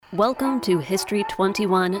Welcome to History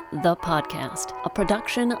 21, the podcast, a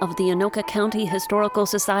production of the Anoka County Historical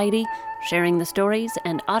Society, sharing the stories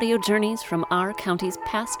and audio journeys from our county's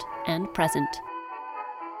past and present.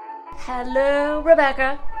 Hello,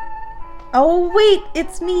 Rebecca. Oh, wait,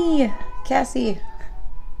 it's me, Cassie.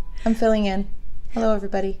 I'm filling in. Hello,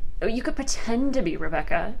 everybody. You could pretend to be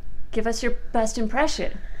Rebecca. Give us your best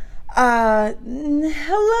impression.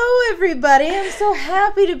 Hello, everybody. I'm so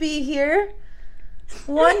happy to be here.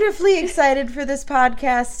 Wonderfully excited for this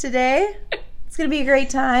podcast today. It's going to be a great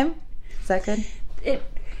time. Is that good?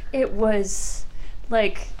 It was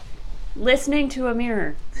like listening to a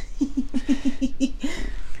mirror.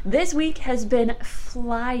 This week has been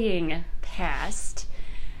flying past.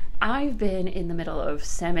 I've been in the middle of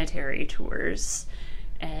cemetery tours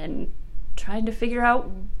and trying to figure out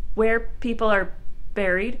where people are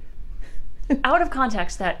buried. Out of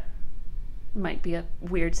context, that might be a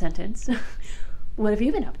weird sentence. What have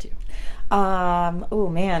you been up to? Oh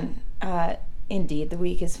man, indeed, the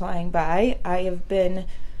week is flying by. I have been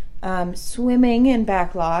swimming in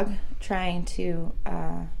backlog, trying to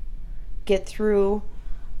get through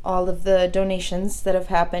all of the donations that have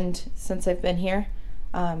happened since I've been here,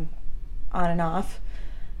 on and off,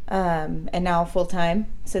 and now full-time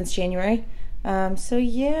since January. So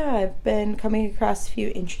yeah, I've been coming across a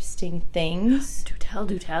few interesting things.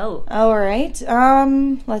 Do tell. All right.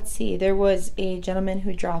 Let's see. There was a gentleman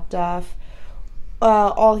who dropped off.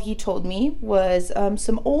 All he told me was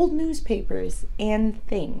some old newspapers and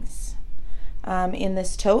things in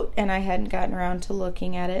this tote, and I hadn't gotten around to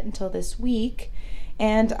looking at it until this week,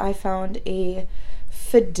 and I found a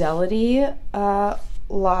Fidelity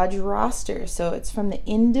Lodge roster. So it's from the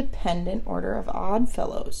Independent Order of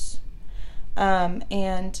Oddfellows.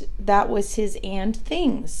 And that was his and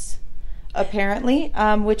things, apparently,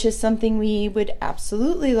 which is something we would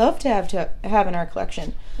absolutely love to have in our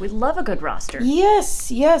collection. We love a good roster.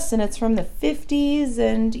 Yes, and it's from the 50s,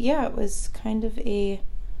 and yeah, it was kind of a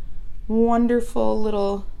wonderful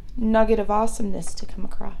little nugget of awesomeness to come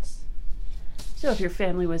across. So if your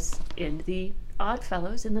family was in the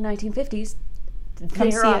Oddfellows in the 1950s,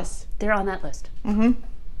 they're on that list. Mm-hmm.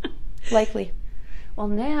 Likely. Well,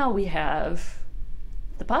 now we have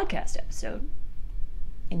the podcast episode.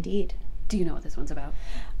 Indeed. Do you know what this one's about?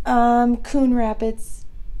 Coon Rapids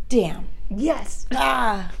Dam. Yes.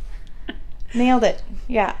 Nailed it.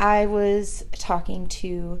 Yeah, I was talking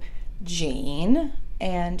to Jane,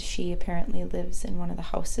 and she apparently lives in one of the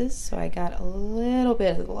houses, so I got a little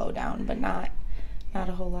bit of the lowdown, but not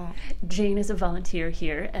a whole lot. Jane is a volunteer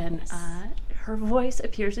here, and yes. Her voice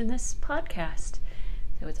appears in this podcast.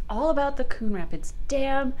 So it's all about the Coon Rapids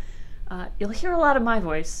Dam. You'll hear a lot of my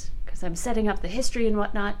voice because I'm setting up the history and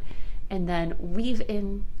whatnot, and then weave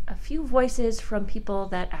in a few voices from people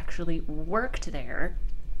that actually worked there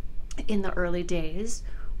in the early days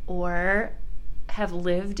or have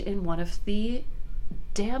lived in one of the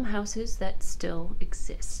dam houses that still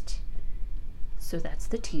exist. So that's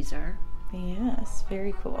the teaser. Yes,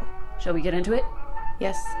 very cool. Shall we get into it?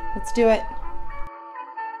 Yes, let's do it.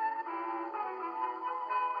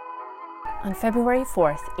 On February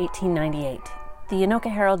 4th, 1898, the Anoka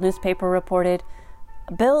Herald newspaper reported,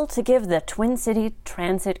 "A bill to give the Twin City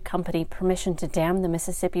Transit Company permission to dam the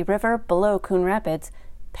Mississippi River below Coon Rapids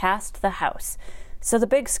passed the House. So the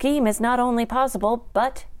big scheme is not only possible,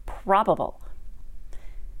 but probable."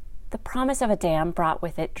 The promise of a dam brought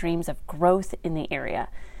with it dreams of growth in the area.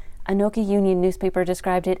 Anoka Union newspaper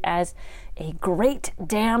described it as a great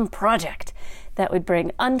dam project that would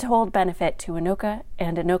bring untold benefit to Anoka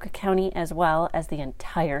and Anoka County as well as the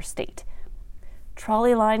entire state.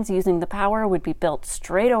 Trolley lines using the power would be built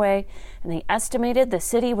straight away, and they estimated the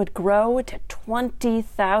city would grow to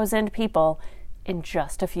 20,000 people in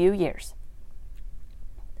just a few years.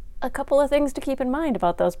 A couple of things to keep in mind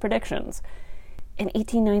about those predictions. In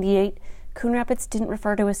 1898, Coon Rapids didn't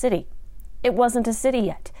refer to a city. It wasn't a city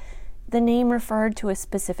yet. The name referred to a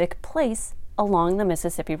specific place along the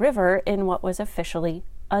Mississippi River in what was officially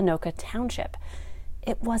Anoka Township.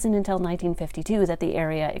 It wasn't until 1952 that the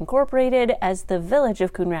area incorporated as the village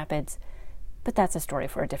of Coon Rapids, but that's a story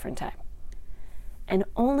for a different time. And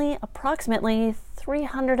only approximately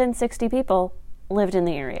 360 people lived in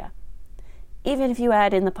the area. Even if you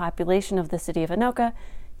add in the population of the city of Anoka,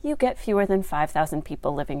 you get fewer than 5,000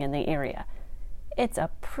 people living in the area. It's a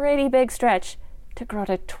pretty big stretch to grow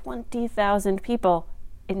to 20,000 people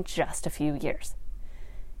in just a few years.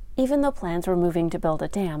 Even though plans were moving to build a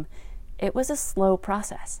dam, it was a slow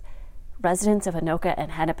process. Residents of Anoka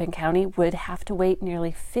and Hennepin County would have to wait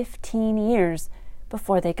nearly 15 years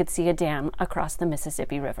before they could see a dam across the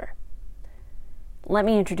Mississippi River. Let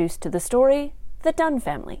me introduce to the story the Dunn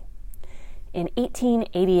family. In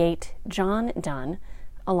 1888, John Dunn,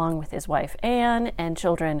 along with his wife Anne and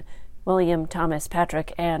children William, Thomas,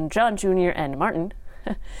 Patrick, and John Jr. and Martin,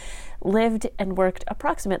 lived and worked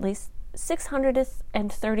approximately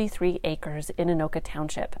 633 acres in Anoka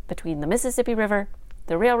Township between the Mississippi River,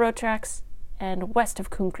 the railroad tracks, and west of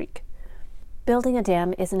Coon Creek. Building a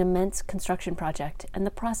dam is an immense construction project, and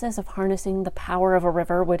the process of harnessing the power of a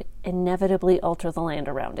river would inevitably alter the land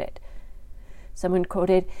around it. Someone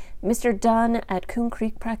quoted, "Mr. Dunn at Coon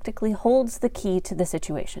Creek practically holds the key to the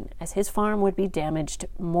situation, as his farm would be damaged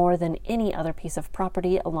more than any other piece of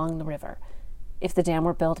property along the river. If the dam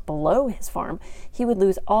were built below his farm, he would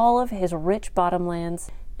lose all of his rich bottomlands,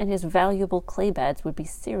 and his valuable clay beds would be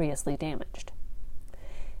seriously damaged."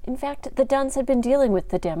 In fact, the Dunns had been dealing with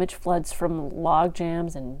the damage floods from log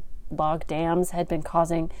jams and log dams had been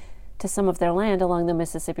causing to some of their land along the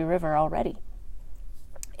Mississippi River already.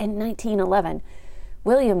 In 1911,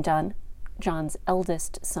 William Dunn, John's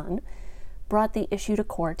eldest son, brought the issue to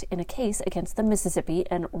court in a case against the Mississippi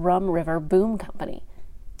and Rum River Boom Company.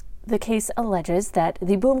 The case alleges that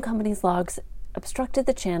the Boom Company's logs obstructed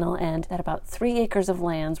the channel and that about 3 acres of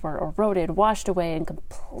lands were eroded, washed away, and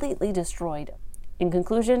completely destroyed. In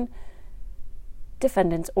conclusion,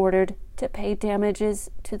 defendants ordered to pay damages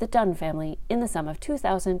to the Dunn family in the sum of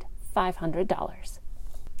 $2,500.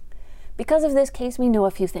 Because of this case, we know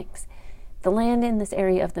a few things. The land in this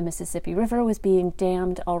area of the Mississippi River was being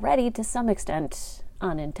dammed already to some extent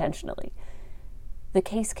unintentionally. The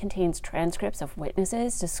case contains transcripts of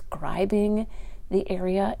witnesses describing the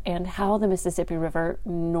area and how the Mississippi River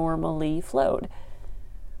normally flowed.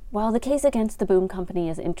 While the case against the Boom Company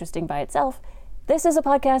is interesting by itself, this is a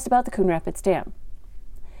podcast about the Coon Rapids Dam.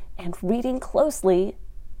 And reading closely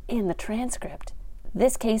in the transcript,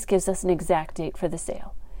 this case gives us an exact date for the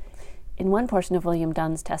sale. In one portion of William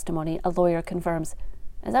Dunn's testimony, a lawyer confirms,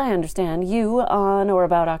 "As I understand, you, on or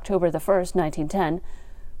about October the 1st, 1910,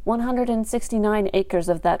 169 acres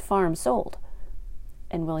of that farm sold."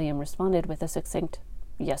 And William responded with a succinct,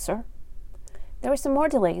 "Yes, sir." There were some more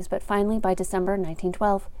delays, but finally, by December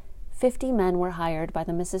 1912, 50 men were hired by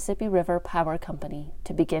the Mississippi River Power Company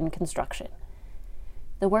to begin construction.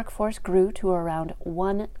 The workforce grew to around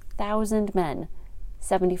 1,000 men,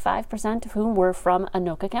 75% of whom were from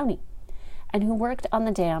Anoka County, and who worked on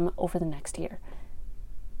the dam over the next year.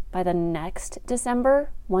 By the next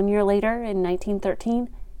December, 1 year later, in 1913,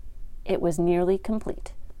 it was nearly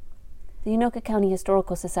complete. The Anoka County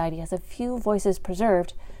Historical Society has a few voices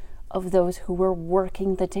preserved of those who were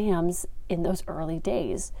working the dams in those early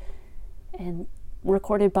days, and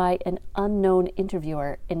recorded by an unknown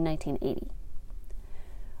interviewer in 1980.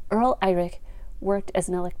 Earl Eyrick worked as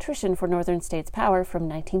an electrician for Northern States Power from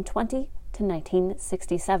 1920 to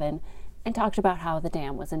 1967 and talked about how the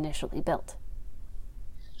dam was initially built.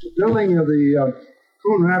 The building of the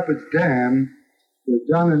Coon Rapids Dam was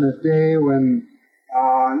done in a day when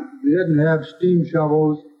they didn't have steam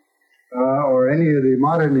shovels or any of the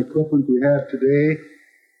modern equipment we have today.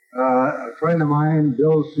 A friend of mine,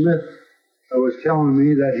 Bill Smith, was telling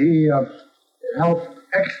me that he helped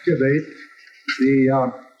excavate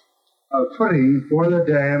the footing for the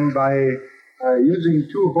dam by using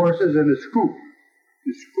 2 horses and a scoop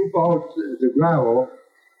to scoop out the gravel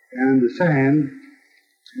and the sand.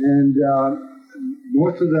 And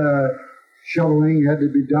most of the shoveling had to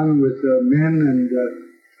be done with men and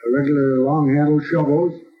regular long-handled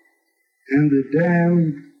shovels. And the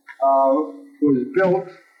dam was built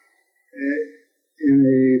in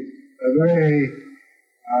a very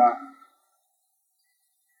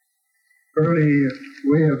early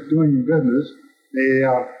way of doing business. They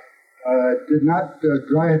did not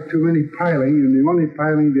drive too many piling, and the only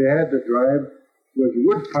piling they had to drive was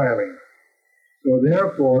wood piling. So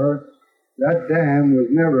therefore, that dam was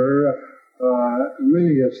never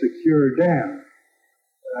really a secure dam.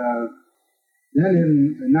 Then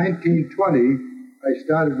in 1920, I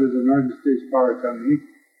started with the Northern States Power Company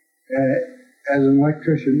as an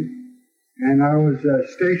electrician, and I was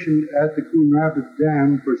stationed at the Coon Rapids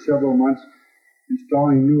Dam for several months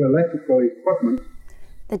installing new electrical equipment.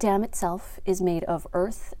 The dam itself is made of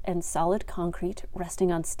earth and solid concrete resting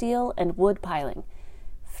on steel and wood piling,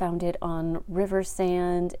 founded on river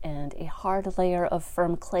sand and a hard layer of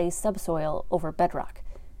firm clay subsoil over bedrock.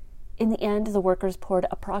 In the end, the workers poured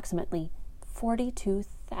approximately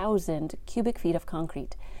 42,000 cubic feet of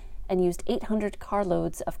concrete and used 800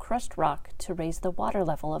 carloads of crushed rock to raise the water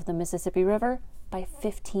level of the Mississippi River by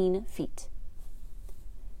 15 feet.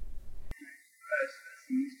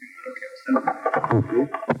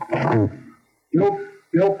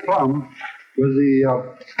 Bill Plum was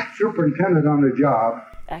the superintendent on the job.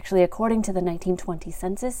 Actually, according to the 1920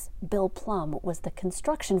 census, Bill Plum was the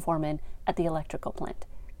construction foreman at the electrical plant.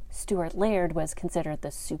 Stuart Laird was considered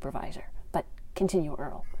the supervisor. But continue,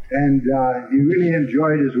 Earl. And he really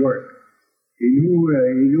enjoyed his work. He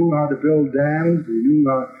knew how to build dams. He knew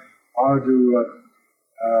how to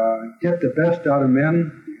get the best out of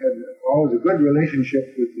men. He had always a good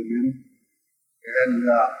relationship with the men, and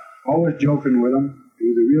always joking with them. He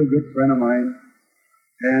was a real good friend of mine.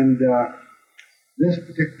 And this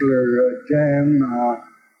particular dam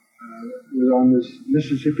was on this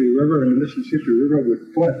Mississippi River, and the Mississippi River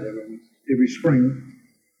would flood every spring.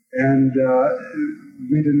 And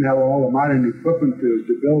we didn't have all the modern equipment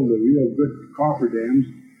to build the real good cofferdams.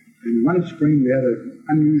 And one spring we had an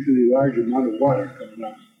unusually large amount of water coming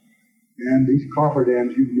up. And these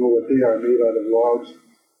cofferdams, you know what they are, made out of logs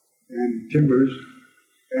and timbers.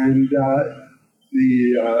 And the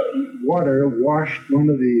water washed one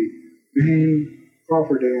of the main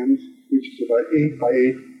cofferdams, which is about 8 by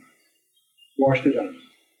 8, washed it out.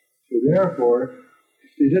 So therefore,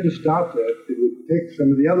 if they didn't stop that, it would take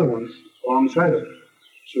some of the other ones alongside of it.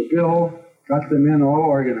 So Bill got the men all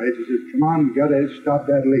organized. He said, come on, we got to stop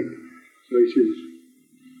that leak. So he says,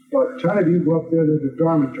 well, 10 of you go up there to the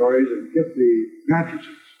dormitories and get the mattresses.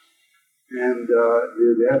 And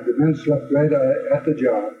they had the men slept right at the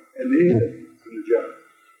job, and they ate it on the job.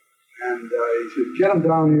 And he said, get them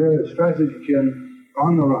down here as fast as you can,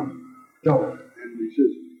 on the run, double. And he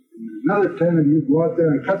says, another 10 of you go out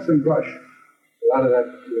there and cut some brush. A lot of that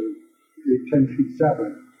 10 feet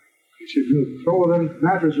sapling. He said, we'll throw them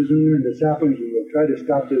mattresses in there and the saplings, and we'll try to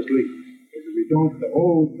stop this leak. Because if we don't, the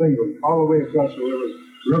whole thing will all the way across the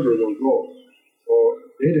river will go. So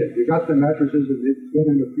they did. They got the mattresses, and they put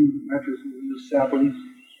in a few mattresses in the saplings,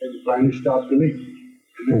 and finally stopped the leak.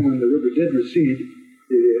 And then when the river did recede,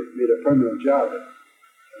 they made a permanent job of it.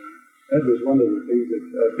 That was one of the things that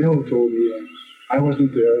Bill told me. I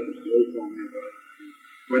wasn't there, but Bill told me about it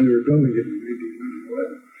when they were building it in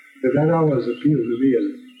 1911. But that always appealed to me as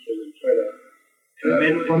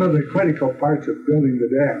one of the critical parts of building the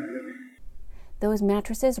dam. Those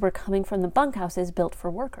mattresses were coming from the bunkhouses built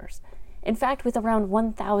for workers. In fact, with around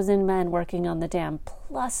 1,000 men working on the dam,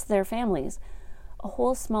 plus their families, a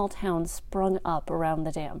whole small town sprung up around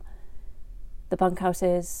the dam. The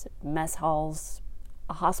bunkhouses, mess halls,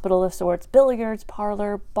 a hospital of sorts, billiards,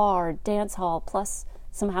 parlor, bar, dance hall, plus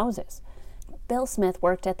some houses. Bill Smith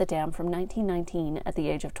worked at the dam from 1919 at the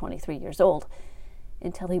age of 23 years old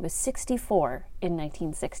until he was 64 in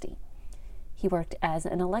 1960. He worked as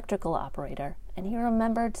an electrical operator, and he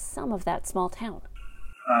remembered some of that small town.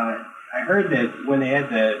 I heard that when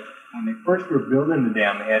they first were building the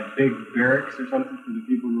dam, they had big barracks or something for the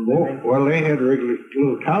people who were living. Well, they had a regular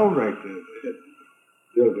little town right there. They had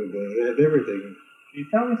built it there. They had everything. Can you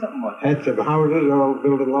tell me something about that? Had some houses all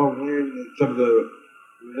built along there, and some of the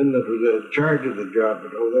men that was in charge of the job,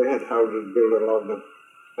 they had houses built along the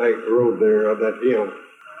back road there on that hill.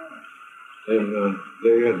 And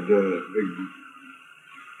they had big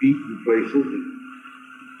eating places and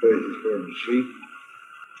places for them to sleep.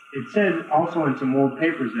 It said also in some old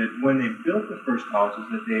papers that when they built the first houses,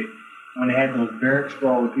 when they had those barracks for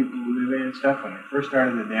all the people who live in and stuff, when they first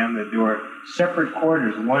started the dam, that there were separate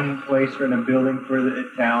quarters, one place in a building for the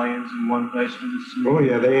Italians and one place for the Swedes. Oh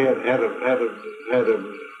yeah, they had them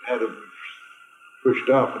pushed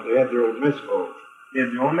off, and they had their own mess halls. They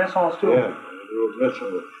had their own mess halls too? Yeah, their own mess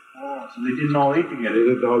halls. Oh, so they didn't all eat together? They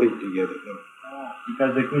didn't all eat together, no. Oh,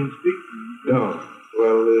 because they couldn't speak? No.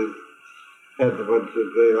 Well, they had the ones that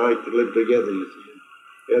they liked to live together, you see.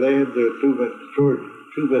 Yeah, they had the two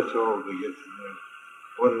mess halls, I guess.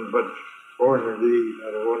 One but foreigner to eat,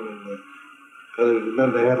 one in the other. And then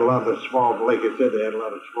they had a lot of small, like I said, they had a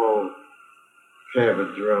lot of small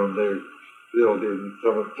cabins around there built in.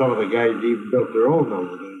 Some of the guys even built their own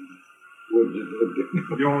over there in the woods and lived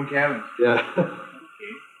in. Your own cabins? Yeah. Okay.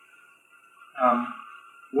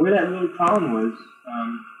 Where that little town was,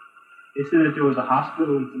 they said that there was a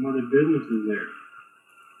hospital and some other businesses there.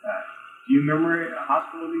 Do you remember a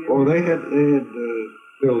hospital being there? Oh, they had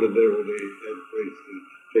built it there where they had a place to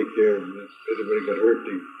take care of them. If anybody got hurt,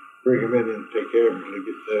 they bring them in and take care of them until they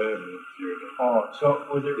get the ambulance here. Oh, so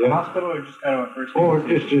was it a hospital or just kind of a first aid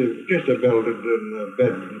station? Just a building and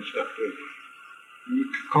beds and stuff. You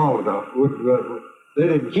could call it out. They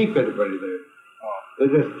didn't keep anybody there. Oh, they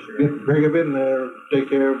just bring them in there and take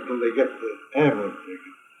care of them until they get the ambulance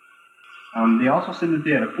taken. They also said that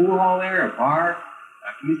they had a pool hall there, a bar.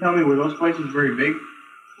 Can you tell me, were those places very big?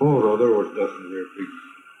 Oh, no, there was nothing very big.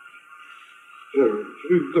 They were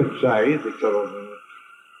good size, some of them.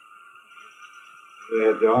 They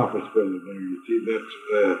had the office building there. You see, that's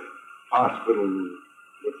the hospital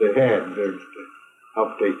what they had there to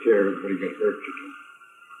help take care of everybody got hurt.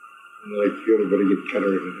 And like if anybody get cut or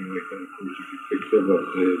anything like that, of course you could fix them up.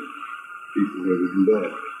 They had people that would do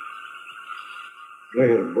that. They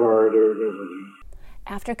had a bar there and everything.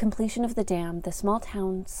 After completion of the dam, the small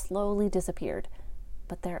town slowly disappeared,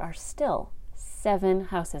 but there are still 7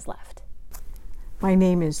 houses left. My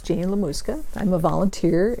name is Jane Lamuska. I'm a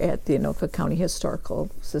volunteer at the Anoka County Historical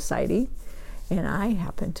Society, and I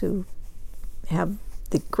happen to have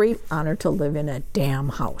the great honor to live in a dam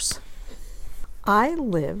house. I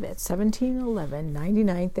live at 1711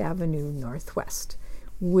 99th Avenue Northwest,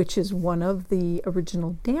 which is one of the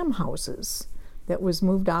original dam houses that was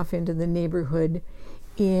moved off into the neighborhood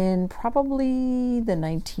in probably the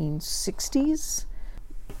 1960s.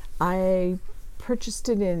 I purchased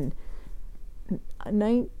it in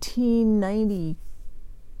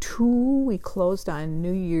 1992. We closed on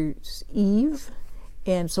New Year's Eve,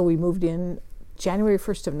 and so we moved in January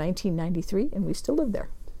 1st of 1993, and we still live there.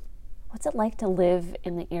 What's it like to live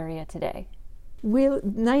in the area today?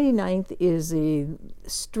 99th is a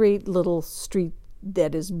straight little street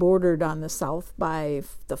that is bordered on the south by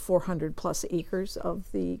the 400 plus acres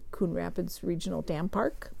of the Coon Rapids Regional Dam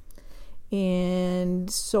Park. And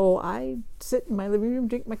so I sit in my living room,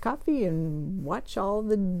 drink my coffee, and watch all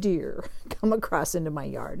the deer come across into my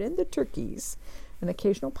yard, and the turkeys, an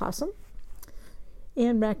occasional possum,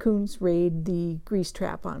 and raccoons raid the grease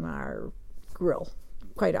trap on our grill.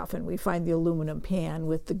 Quite often we find the aluminum pan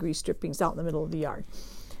with the grease drippings out in the middle of the yard.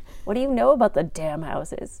 What do you know about the dam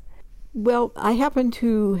houses? Well, I happen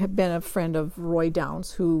to have been a friend of Roy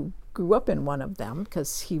Downs, who grew up in one of them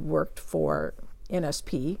because he worked for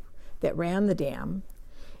NSP that ran the dam,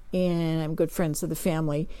 and I'm good friends of the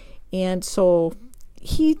family. And so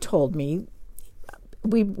he told me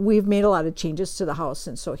we've made a lot of changes to the house,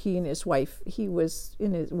 and so he and his wife, he was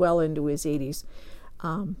well into his 80s.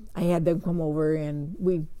 I had them come over and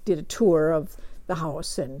we did a tour of the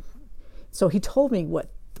house, and so he told me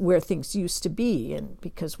where things used to be, and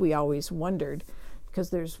because we always wondered, because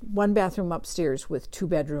there's one bathroom upstairs with 2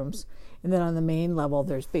 bedrooms, and then on the main level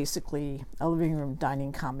there's basically a living room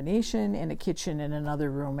dining combination and a kitchen in another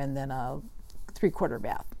room, and then a 3/4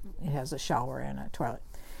 bath. It has a shower and a toilet.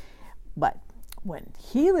 But when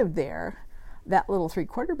he lived there, that little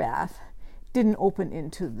 3/4 bath didn't open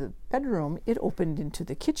into the bedroom, it opened into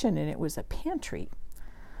the kitchen, and it was a pantry.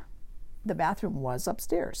 The bathroom was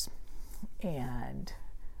upstairs, and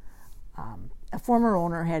a former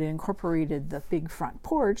owner had incorporated the big front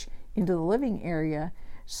porch into the living area,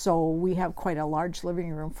 so we have quite a large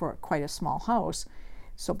living room for quite a small house.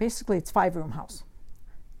 So basically it's a 5-room house,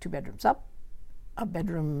 2 bedrooms up, a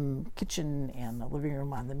bedroom, kitchen, and a living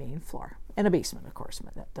room on the main floor, and a basement, of course,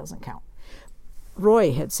 but that doesn't count.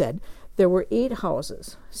 Roy had said there were 8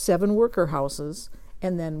 houses, 7 worker houses,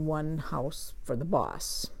 and then 1 house for the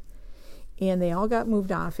boss. And they all got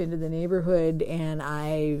moved off into the neighborhood, and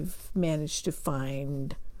I've managed to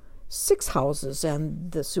find 6 houses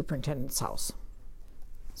and the superintendent's house.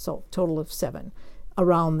 So total of 7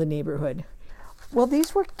 around the neighborhood. Well,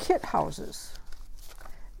 these were kit houses.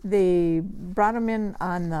 They brought them in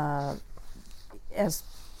on as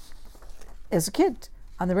a kid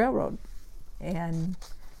on the railroad, and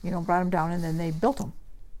brought them down, and then they built them.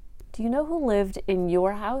 Do you know who lived in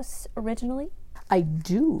your house originally? I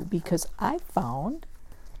do, because I found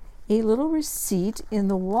a little receipt in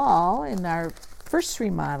the wall in our first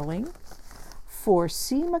remodeling for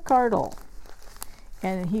C. McArdle.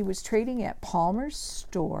 And he was trading at Palmer's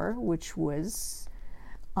store, which was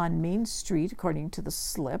on Main Street, according to the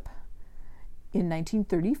slip, in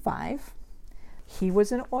 1935. He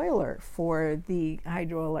was an oiler for the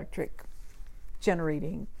hydroelectric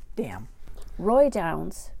generating dam. Roy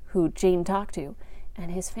Downs, who Jane talked to,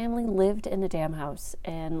 and his family lived in the dam house,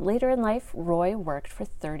 and later in life, Roy worked for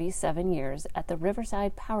 37 years at the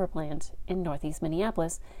Riverside Power Plant in northeast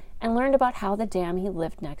Minneapolis and learned about how the dam he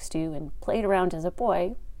lived next to and played around as a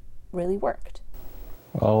boy really worked.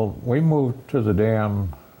 Well, we moved to the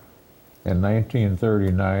dam in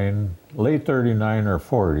 1939, late 39 or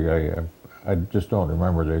 40. I just don't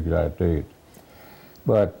remember the exact date.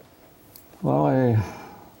 But, well, I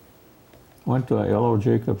went to L.O.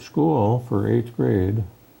 Jacobs School for 8th grade,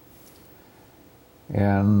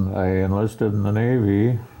 and I enlisted in the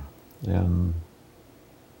Navy in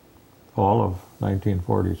fall of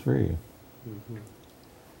 1943. Mm-hmm.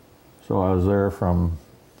 So I was there from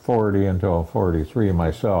 40 until 43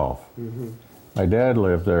 myself. Mm-hmm. My dad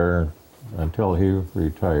lived there until he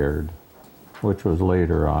retired, which was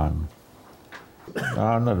later on.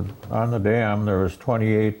 On the dam, there was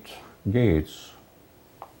 28 gates,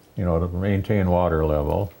 to maintain water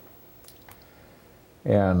level.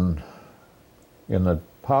 And in the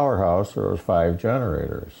powerhouse, there was 5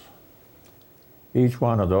 generators. Each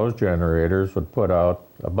one of those generators would put out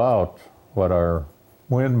about what our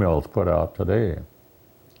windmills put out today.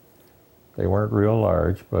 They weren't real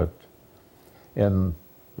large, but in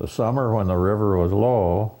the summer when the river was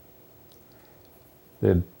low,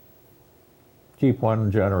 they'd keep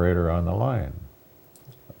one generator on the line,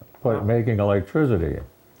 making electricity,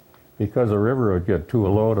 because the river would get too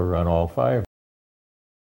low to run all 5.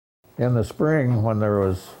 In the spring, when there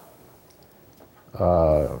was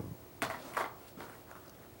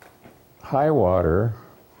high water,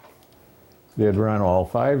 they'd run all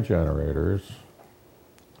 5 generators,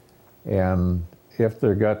 and if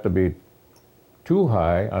there got to be too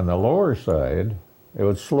high on the lower side, it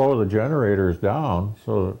would slow the generators down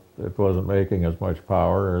so it wasn't making as much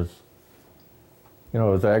power as, it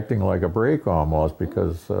was acting like a brake almost,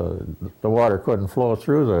 because the water couldn't flow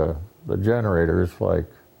through the generators like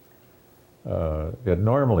it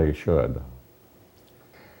normally should.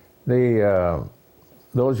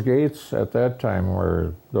 Those gates at that time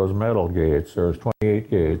were those metal gates. There was 28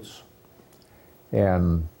 gates,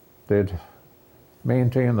 and they'd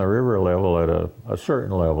maintain the river level at a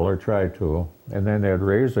certain level, or try to, and then they'd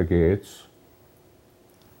raise the gates.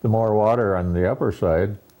 The more water on the upper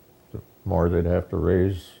side, the more they'd have to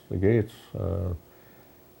raise the gates.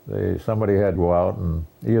 Somebody had to go out and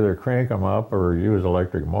either crank them up or use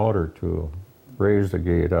electric motor to raise the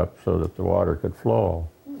gate up so that the water could flow.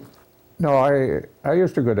 No, I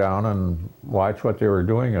used to go down and watch what they were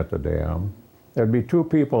doing at the dam. There'd be 2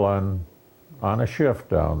 people on a shift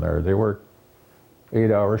down there. They worked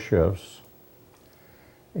 8-hour shifts,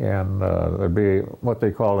 and there'd be what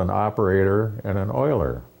they called an operator and an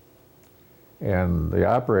oiler. And the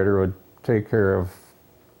operator would take care of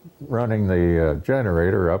running the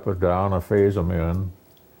generator up and down and phase them in,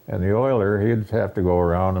 and the oiler, he'd have to go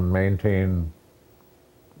around and maintain,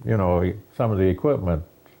 some of the equipment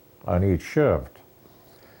on each shift.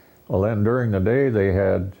 Well, then during the day they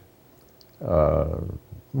had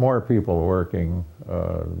more people working,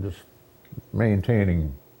 just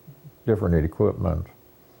maintaining different equipment.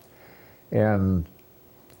 And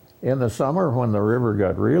in the summer when the river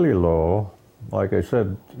got really low, like I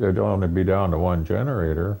said, there'd only be down to 1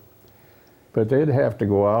 generator, but they'd have to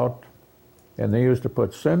go out, and they used to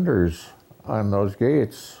put cinders on those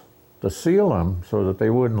gates to seal them so that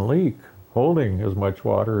they wouldn't leak, holding as much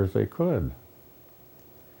water as they could.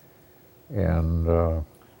 And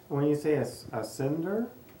when you say a cinder?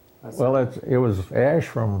 Well, it was ash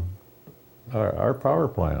from our power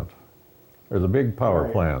plant, or the big power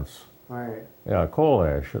plants. Right. Yeah, coal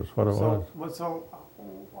ash is what it was. So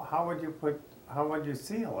how would you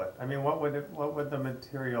seal it? I mean, what would the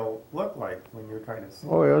material look like when you're trying to seal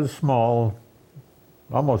it? Oh, it was small,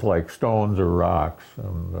 almost like stones or rocks,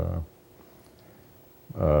 and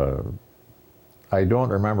I don't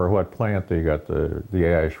remember what plant they got the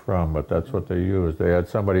ash from, but that's what they used. They had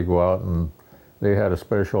somebody go out, and they had a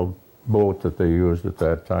special boat that they used at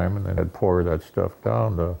that time, and they'd pour that stuff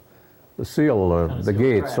down to seal the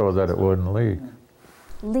gate so that it wouldn't leak.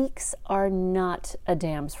 Leaks are not a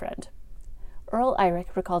dam's friend. Earl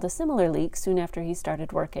Eyrick recalled a similar leak soon after he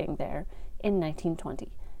started working there in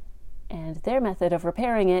 1920, and their method of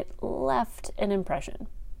repairing it left an impression.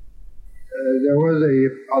 There was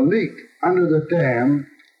a leak under the dam,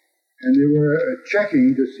 and they were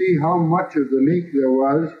checking to see how much of the leak there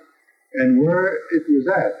was and where it was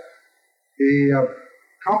at. A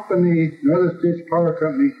company, Northern States Power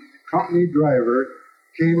Company driver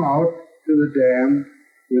came out to the dam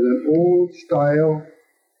with an old-style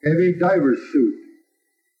heavy diver's suit.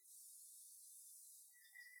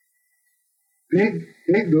 Big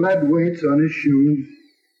lead weights on his shoes,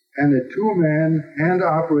 and a 2-man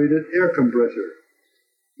hand-operated air compressor.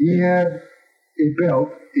 He had a belt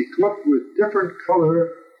equipped with different color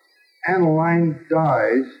aniline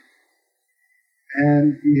dyes,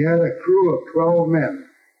 and he had a crew of 12 men.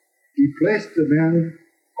 He placed the men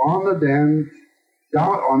on the dam,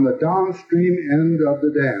 on the downstream end of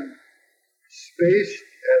the dam, spaced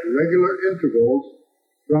at regular intervals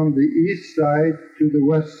from the east side to the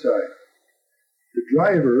west side.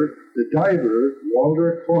 The diver,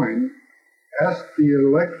 Walter Coyne, asked the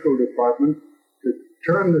electrical department to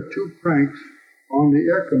turn the 2 cranks on the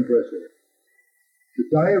air compressor. The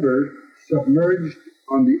diver submerged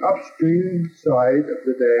on the upstream side of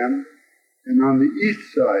the dam and on the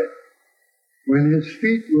east side. When his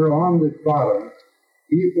feet were on the bottom,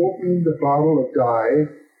 he opened the bottle of dye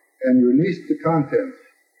and released the contents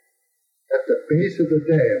at the base of the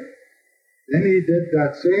dam. Then he did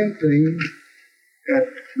that same thing at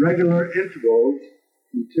regular intervals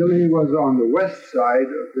until he was on the west side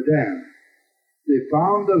of the dam. They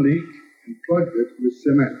found the leak and plugged it with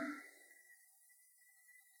cement.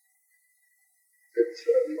 It's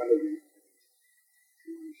one of the.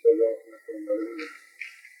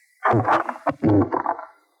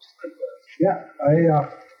 Yeah,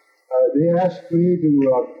 they asked me to,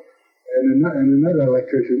 and another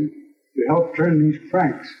electrician, to help turn these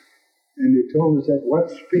cranks. And they told us at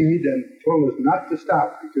what speed and told us not to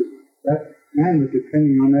stop because that man was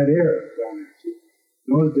depending on that air down there. So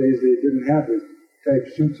in those days, they didn't have the type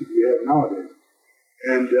suits that we have nowadays.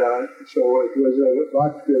 And so it was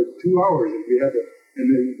about 2 hours that we had to, and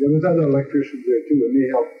then there was other electricians there too, and they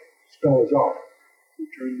helped spell us off. We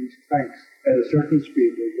turned these cranks at a certain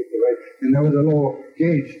speed to get the right, and there was a little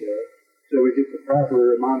gauge there, so we get the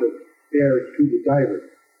proper amount of air to the diver.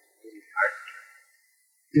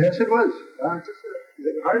 Yes, it was.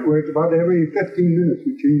 Hard work. About every 15 minutes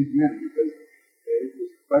we changed men because it was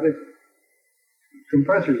quite a,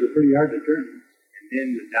 compressors are pretty hard to turn. And then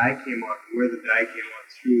the dye came out, where the dye came out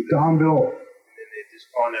through the... Down below. And then they just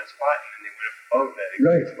found that spot and then they went up above that.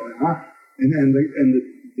 Right. And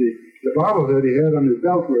the bottles that he had on his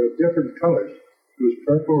belt were of different colors. It was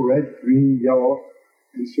purple, red, green, yellow.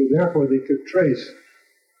 And so therefore they could trace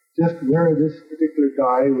just where this particular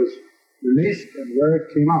dye was released and where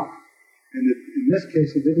it came out. And in this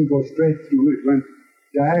case, it didn't go straight through, it went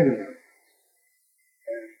diagonal. And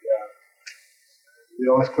they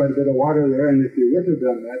lost quite a bit of water there, and if they wouldn't have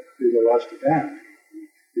done that, they'd have lost the dam.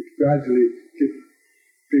 It gradually get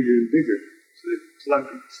bigger and bigger. So they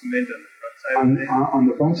plugged cement on the front side of the dam? On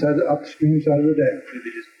the front side, upstream side of the dam. Did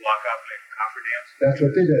they just block off like coffer dams? That's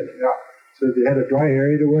what they did, yeah. So they had a dry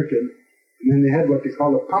area to work in, and then they had what they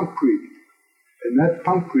call a pumpcrete. And that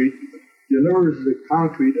pumpcrete delivers the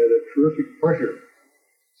concrete at a terrific pressure.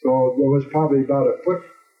 So there was probably about a foot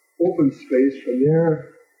open space from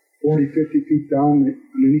there, 40, 50 feet down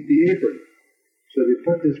underneath the apron. So they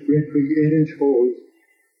put this great big 8-inch hose,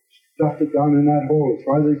 stuffed it down in that hole as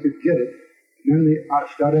far as they could get it, and then they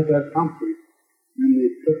started that pumpcrete. And then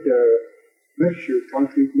they put their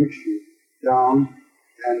concrete mixture down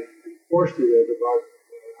and forced it at about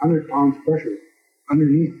 100 pounds pressure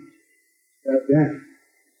underneath that dam.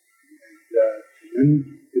 And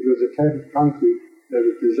it was a type of concrete that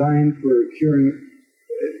was designed for curing,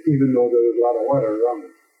 even though there was a lot of water around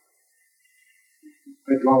it.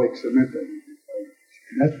 Hydraulic cement, I think they call it.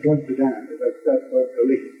 And that plugged the dam. That plugged the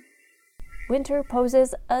leak. Winter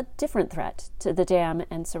poses a different threat to the dam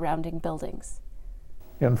and surrounding buildings.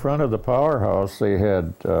 In front of the powerhouse, they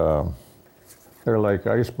had, they're like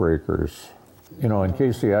icebreakers. You know, in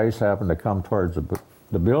case the ice happened to come towards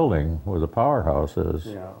the building where the powerhouse is.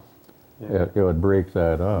 Yeah. It would break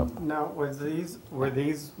that up. Now, were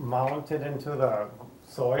these mounted into the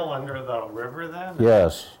soil under the river then?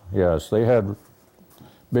 Yes. They had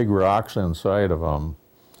big rocks inside of them,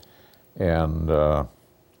 and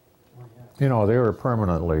you know, they were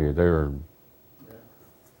permanent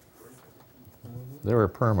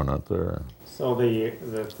there. So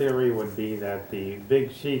the theory would be that the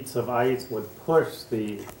big sheets of ice would push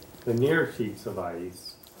the near sheets of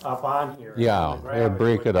ice up on here. Yeah, it would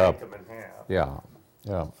break it up. Them in half. Yeah.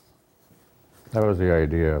 That was the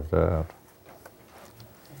idea of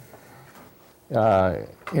that.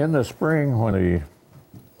 In the spring, when the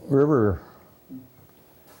river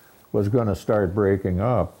was going to start breaking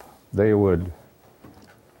up, they would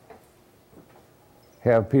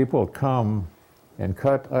have people come and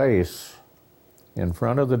cut ice in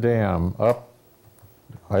front of the dam up,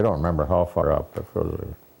 I don't remember how far up, if it was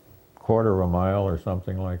a quarter of a mile or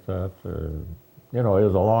something like that. You know, it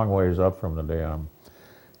was a long ways up from the dam.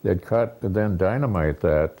 They'd cut and then dynamite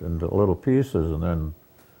that into little pieces and then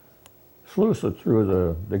sluice it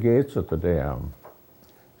through the gates at the dam,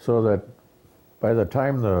 so that by the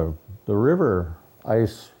time the river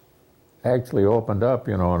ice actually opened up,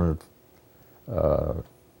 you know, and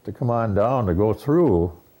to come on down to go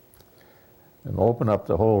through and open up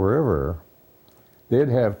the whole river, they'd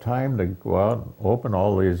have time to go out and open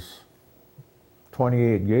all these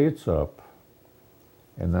 28 gates up,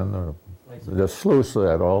 and then the sluice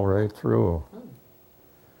that all right through.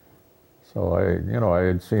 So I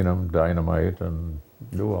had seen them dynamite and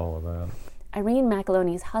do all of that. Irene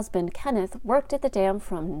McAloney's husband, Kenneth, worked at the dam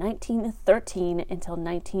from 1913 until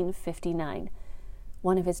 1959.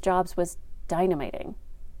 One of his jobs was dynamiting.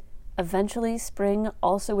 Eventually, Spring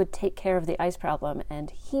also would take care of the ice problem, and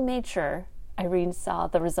he made sure Irene saw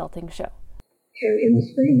the resulting show. In the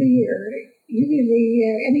spring of the year, usually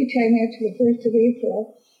any time after the 1st of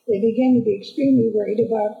April, they began to be extremely worried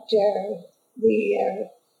about the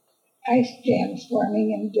ice jams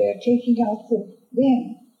forming and taking out the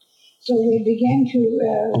dam. So they began to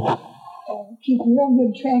keep real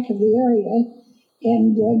good track of the area,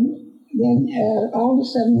 and then all of a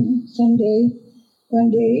sudden, one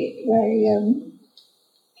day,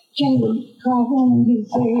 Jen would call home and he'd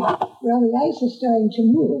say, well, the ice is starting to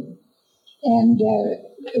move. And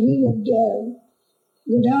we would go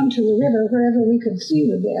down to the river wherever we could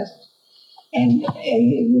see the best. And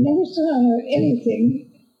you never saw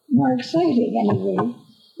anything more exciting, anyway,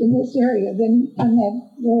 in this area than when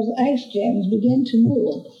those ice jams began to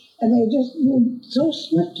move. And they just moved so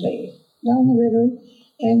swiftly down the river,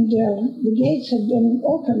 and the gates had been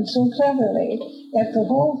opened so cleverly that the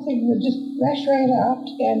whole thing would just rush right out,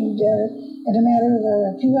 and in a matter of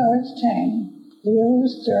a few hours' time, the river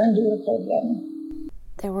was clear and beautiful again.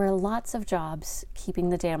 There were lots of jobs keeping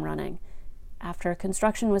the dam running. After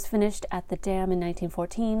construction was finished at the dam in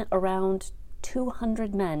 1914, around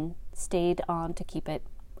 200 men stayed on to keep it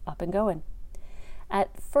up and going.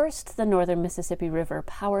 At first, the Northern Mississippi River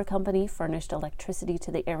Power Company furnished electricity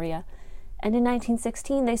to the area, and in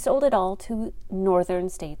 1916 they sold it all to Northern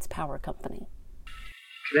States Power Company.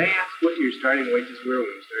 Can I ask what your starting wages were when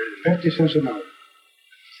you started? 50 cents an hour. 50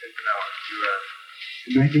 cents an hour.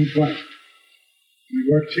 In 1920. We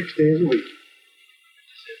worked 6 days a week.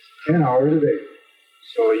 10 hours a day.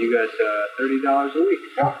 So you got $30 a week?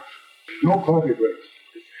 Yeah. No coffee breaks.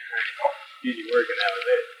 Easy working out of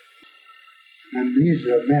it. And these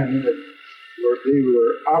men they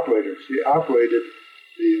were operators. They operated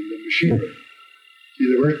the machinery. See,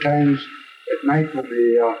 there were times at night when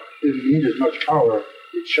they didn't need as much power,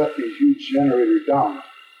 they'd shut these huge generators down.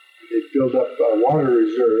 And they'd build up a water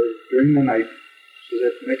reserve during the night so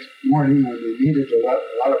that next morning when they needed a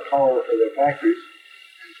lot of power for their factories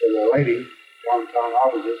and for their lighting, downtown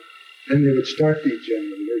offices, then they would start these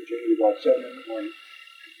generators, generally about 7 in the morning.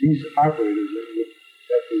 And these operators,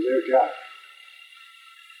 that was their job.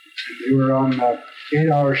 And they were on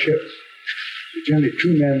 8-hour shifts. So generally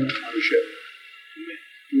 2 men on a ship.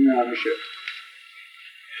 2 men on a ship.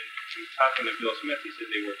 And talking to Bill Smith, he said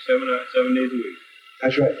they worked 7 days a week.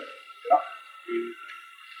 That's right. Yeah.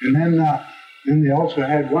 Mm-hmm. And then they also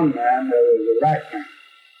had one man that was a rack man. And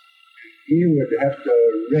he would have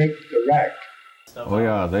to rake the rack. Oh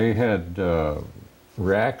yeah, they had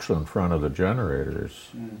racks in front of the generators,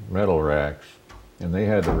 metal racks, and they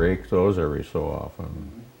had to rake those every so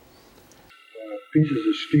often. Pieces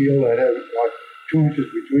of steel that had about 2 inches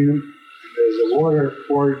between them, and as the water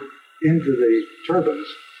poured into the turbines,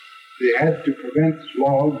 they had to prevent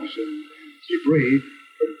logs and debris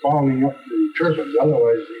from falling up the turbines.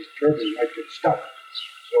 Otherwise, these turbines might get stuck.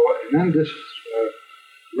 So, and then this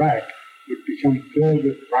rack would become filled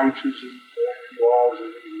with branches and logs,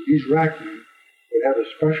 and these rackmen would have a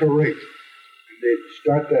special rake, and they'd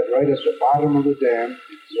start that right at the bottom of the dam,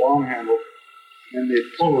 it's a long handle, and then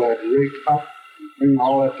they'd pull that rake up and bring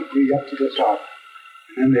all that debris up to the top.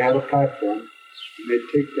 And then they had a platform, and they'd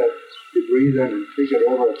take that debris then and take it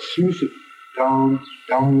over and sluice it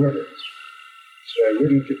downriver, so it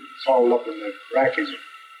wouldn't get hauled up in the racking.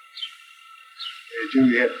 They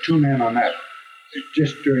generally had 2 men on that,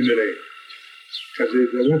 just during the day, because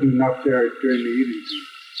there wasn't enough there during the evening to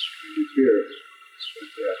interfere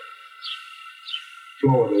with the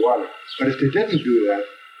flow of the water. But if they didn't do that,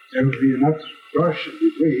 there would be enough brush and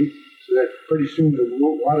debris so that pretty soon the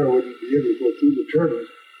water wouldn't be able to go through the turbines,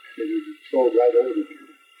 and it would flow right over the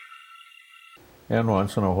turbines. And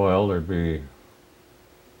once in a while there'd be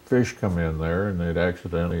fish come in there, and they'd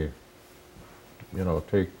accidentally,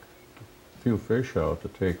 take a few fish out to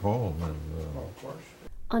take home. And of course.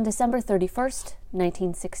 On December 31st,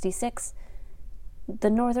 1966, the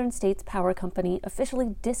Northern States Power Company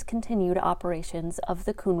officially discontinued operations of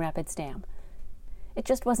the Coon Rapids Dam. It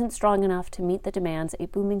just wasn't strong enough to meet the demands a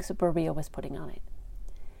booming suburbia was putting on it.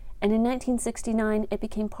 And in 1969, it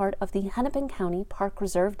became part of the Hennepin County Park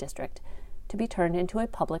Reserve District to be turned into a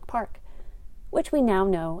public park, which we now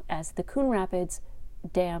know as the Coon Rapids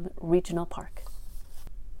Dam Regional Park.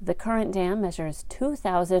 The current dam measures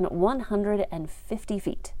 2,150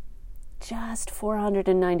 feet, just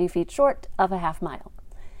 490 feet short of a half mile,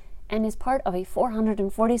 and is part of a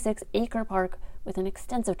 446-acre park with an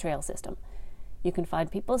extensive trail system. You can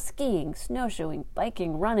find people skiing, snowshoeing,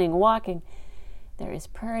 biking, running, walking. There is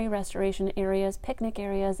prairie restoration areas, picnic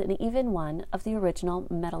areas, and even one of the original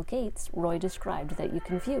metal gates Roy described that you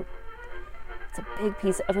can view. It's a big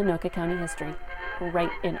piece of Anoka County history right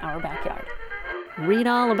in our backyard. Read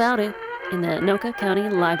all about it in the Anoka County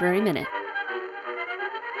Library Minute.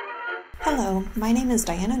 Hello, my name is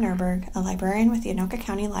Diana Nerberg, a librarian with the Anoka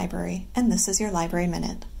County Library, and this is your Library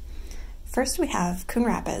Minute. First we have Coon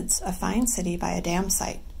Rapids, a fine city by a dam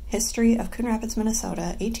site. History of Coon Rapids,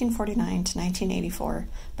 Minnesota, 1849 to 1984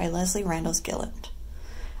 by Leslie Randalls Gilland.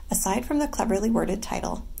 Aside from the cleverly worded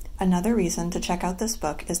title, another reason to check out this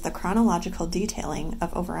book is the chronological detailing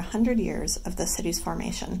of over 100 years of the city's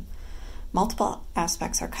formation. Multiple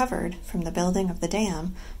aspects are covered, from the building of the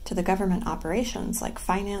dam to the government operations like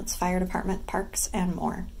finance, fire department, parks, and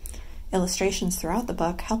more. Illustrations throughout the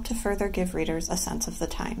book help to further give readers a sense of the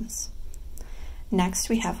times. Next,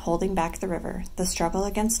 we have Holding Back the River, The Struggle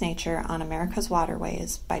Against Nature on America's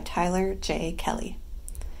Waterways by Tyler J. Kelly.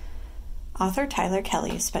 Author Tyler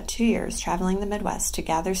Kelly spent 2 years traveling the Midwest to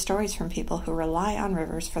gather stories from people who rely on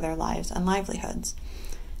rivers for their lives and livelihoods.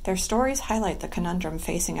 Their stories highlight the conundrum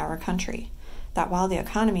facing our country, that while the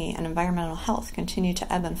economy and environmental health continue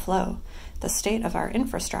to ebb and flow, the state of our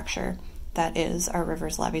infrastructure, that is, our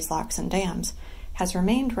rivers, levees, locks, and dams, has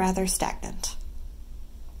remained rather stagnant.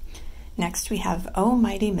 Next, we have O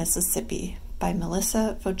Mighty Mississippi by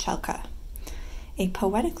Melissa Vochelka, a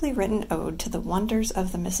poetically written ode to the wonders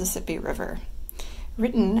of the Mississippi River.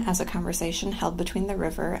 Written as a conversation held between the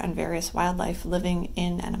river and various wildlife living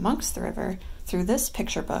in and amongst the river, through this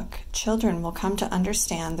picture book, children will come to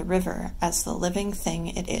understand the river as the living thing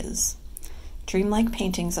it is. Dreamlike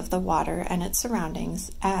paintings of the water and its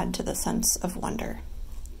surroundings add to the sense of wonder.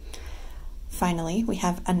 Finally, we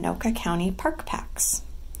have Anoka County Park Packs.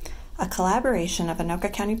 A collaboration of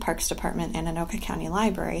Anoka County Parks Department and Anoka County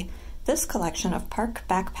Library, this collection of park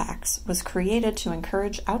backpacks was created to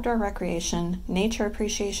encourage outdoor recreation, nature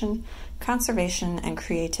appreciation, conservation, and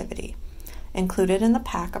creativity. Included in the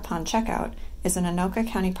pack upon checkout is an Anoka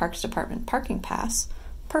County Parks Department parking pass,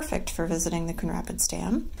 perfect for visiting the Coon Rapids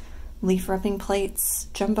Dam, leaf rubbing plates,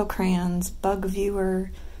 jumbo crayons, bug viewer,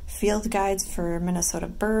 field guides for Minnesota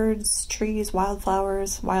birds, trees,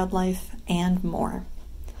 wildflowers, wildlife, and more.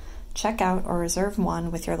 Check out or reserve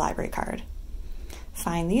one with your library card.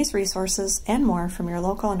 Find these resources and more from your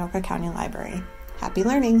local Anoka County Library. Happy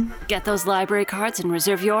learning! Get those library cards and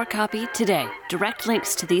reserve your copy today. Direct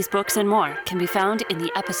links to these books and more can be found in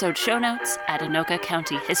the episode show notes at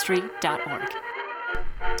anokacountyhistory.org.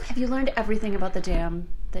 Have you learned everything about the dam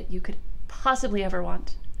that you could possibly ever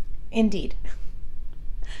want? Indeed.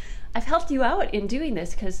 I've helped you out in doing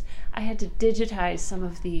this because I had to digitize some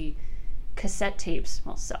of the cassette tapes,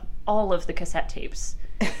 all of the cassette tapes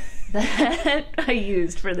that I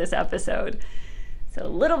used for this episode. So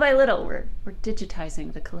little by little, we're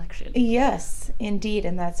digitizing the collection. Yes, indeed,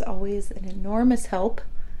 and that's always an enormous help,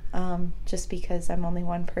 just because I'm only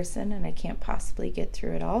one person and I can't possibly get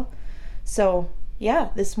through it all. So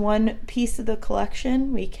yeah, this one piece of the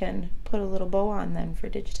collection we can put a little bow on then for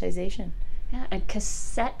digitization. Yeah, and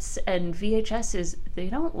cassettes and VHSs, they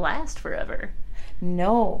don't last forever.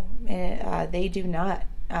 No, they do not.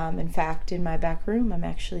 In fact, in my back room, I'm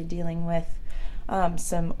actually dealing with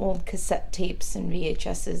some old cassette tapes and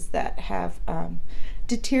VHSs that have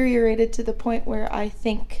deteriorated to the point where I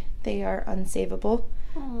think they are unsavable.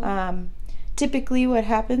 Typically what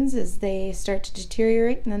happens is they start to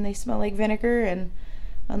deteriorate and then they smell like vinegar, and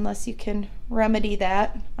unless you can remedy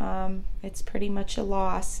that, it's pretty much a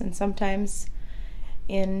loss. And sometimes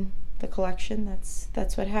in the collection,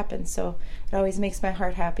 that's what happens. So it always makes my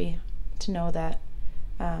heart happy to know that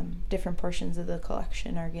different portions of the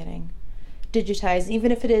collection are getting digitized,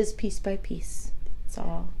 even if it is piece by piece. It's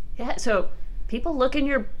all. Yeah, so people look in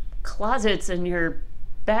your closets and your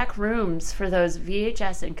back rooms for those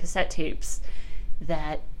VHS and cassette tapes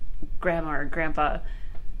that grandma or grandpa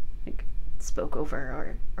spoke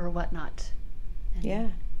over or whatnot. And yeah.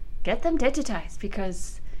 Get them digitized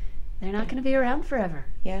because they're not going to be around forever.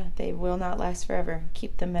 Yeah, they will not last forever.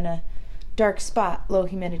 Keep them in a dark spot. Low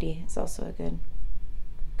humidity is also a good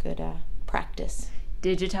practice.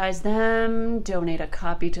 Digitize them, donate a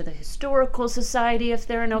copy to the Historical Society if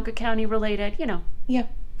they're Anoka County related, Yeah,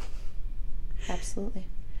 absolutely.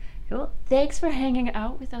 Cool. Thanks for hanging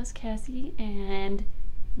out with us, Cassie, and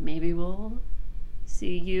maybe we'll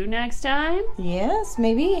see you next time. Yes,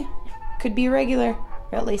 maybe. Could be regular,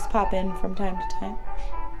 or at least pop in from time to time.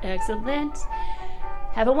 Excellent.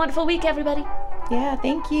 Have a wonderful week, everybody. Yeah,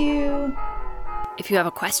 thank you. If you have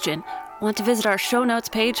a question, want to visit our show notes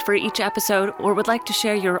page for each episode, or would like to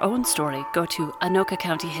share your own story, go to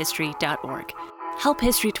anokacountyhistory.org. Help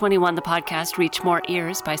History 21, the podcast, reach more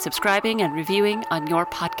ears by subscribing and reviewing on your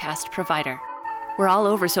podcast provider. We're all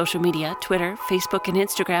over social media, Twitter, Facebook, and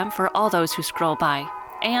Instagram for all those who scroll by.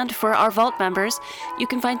 And for our Vault members, you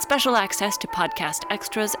can find special access to podcast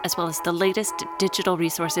extras as well as the latest digital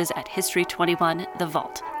resources at History 21, The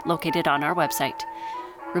Vault, located on our website.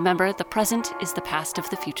 Remember, the present is the past of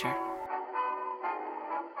the future.